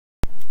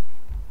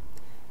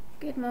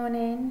Good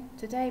morning.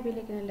 Today we're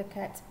going to look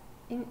at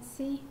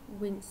Incy,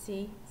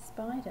 Wincy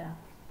spider.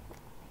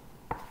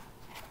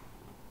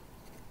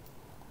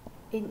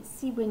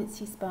 Incy,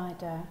 Wincy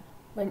spider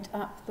went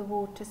up the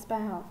water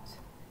spout.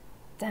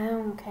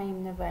 Down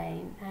came the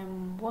rain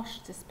and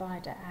washed the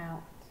spider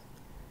out.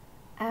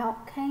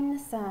 Out came the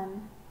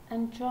sun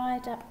and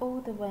dried up all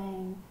the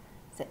rain.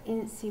 So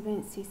Incy,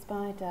 Wincy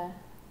spider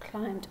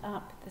climbed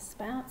up the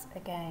spout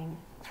again.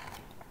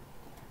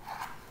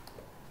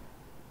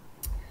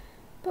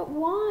 But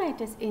why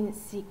does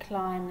Incy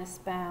climb the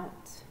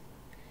spout?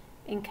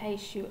 In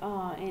case you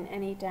are in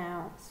any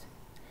doubt.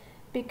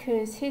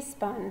 Because he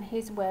spun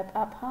his web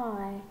up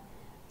high,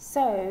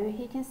 so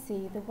he can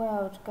see the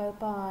world go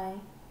by.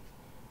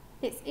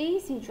 It's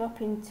easy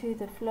dropping to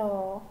the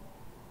floor,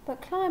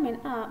 but climbing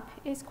up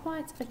is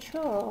quite a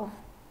chore.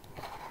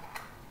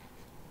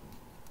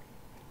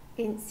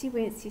 Incy,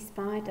 Wincy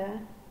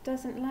spider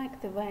doesn't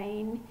like the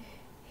rain.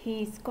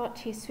 He's got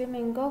his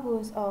swimming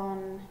goggles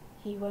on.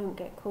 He won't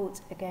get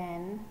caught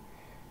again.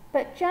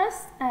 But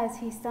just as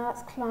he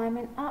starts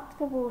climbing up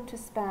the water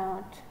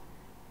spout,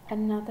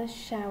 another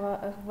shower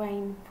of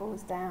rain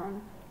falls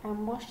down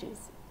and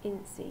washes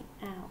Incy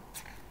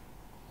out.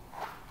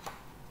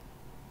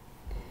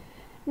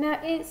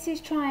 Now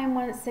Incy's trying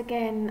once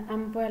again,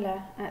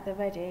 umbrella at the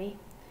ready.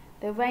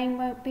 The rain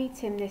won't beat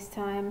him this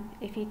time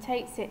if he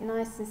takes it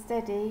nice and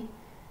steady.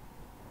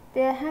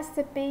 There has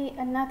to be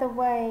another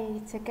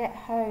way to get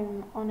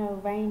home on a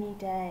rainy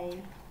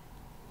day.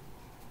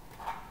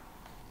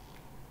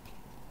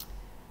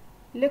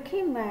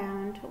 Looking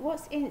round,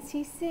 what's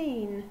Incy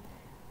seen?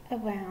 A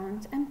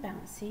round and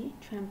bouncy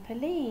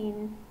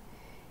trampoline.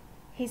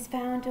 He's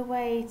found a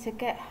way to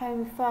get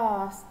home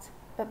fast,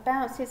 but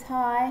bounces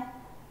high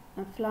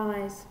and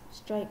flies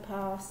straight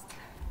past.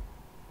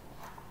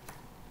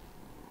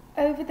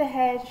 Over the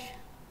hedge,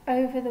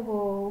 over the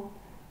wall,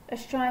 a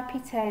stripy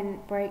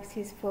tent breaks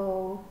his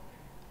fall.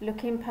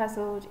 Looking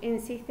puzzled,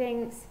 Incy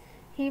thinks.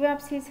 He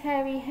rubs his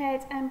hairy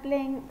head and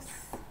blinks.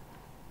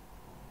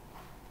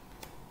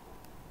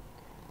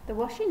 The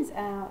washing's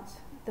out,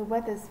 the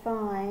weather's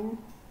fine.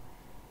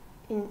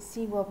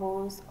 Incy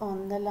wobbles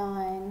on the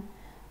line,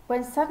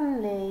 when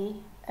suddenly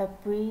a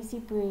breezy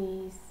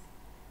breeze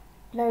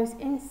blows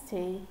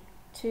Incy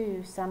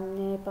to some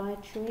nearby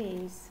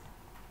trees.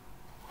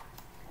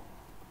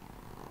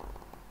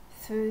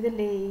 Through the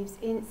leaves,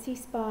 Incy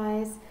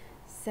spies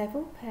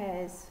several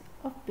pairs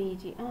of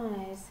beady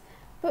eyes.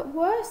 But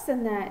worse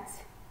than that,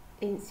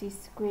 Incy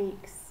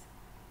squeaks,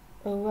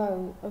 a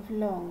row of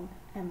long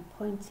and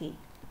pointy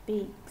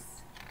beaks.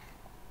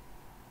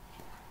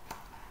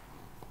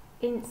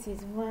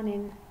 Incy's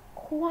running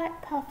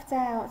quite puffed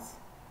out,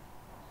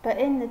 but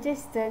in the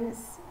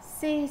distance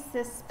sees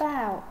the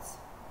spout.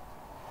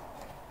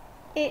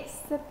 It's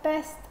the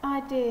best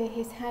idea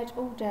he's had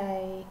all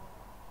day.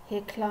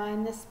 He'll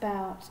climb the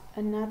spout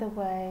another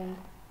way.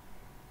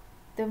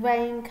 The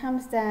rain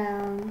comes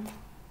down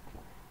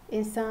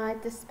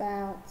inside the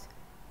spout,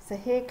 so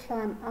he'll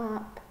climb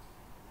up,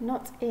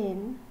 not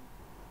in,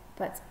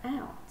 but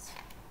out.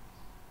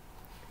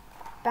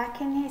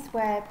 Back in his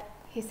web,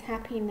 he's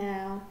happy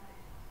now.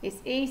 It's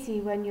easy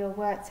when you're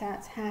worked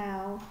out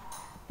how.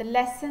 The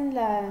lesson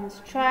learned,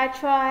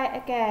 try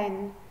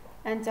again,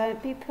 and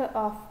don't be put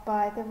off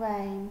by the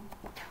rain.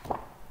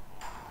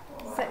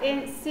 So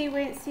Incy,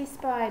 Wincy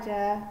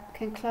spider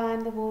can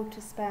climb the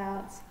water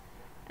spout,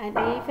 and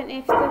even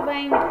if the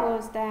rain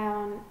pours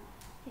down,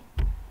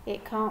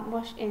 it can't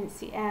wash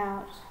Incy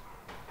out.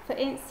 For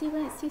Incy,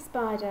 Wincy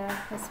spider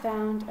has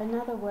found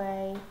another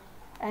way,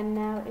 and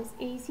now it's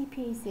easy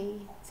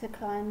peasy to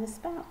climb the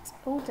spout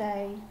all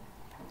day.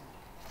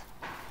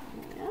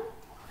 Yeah.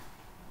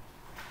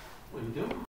 What are you doing?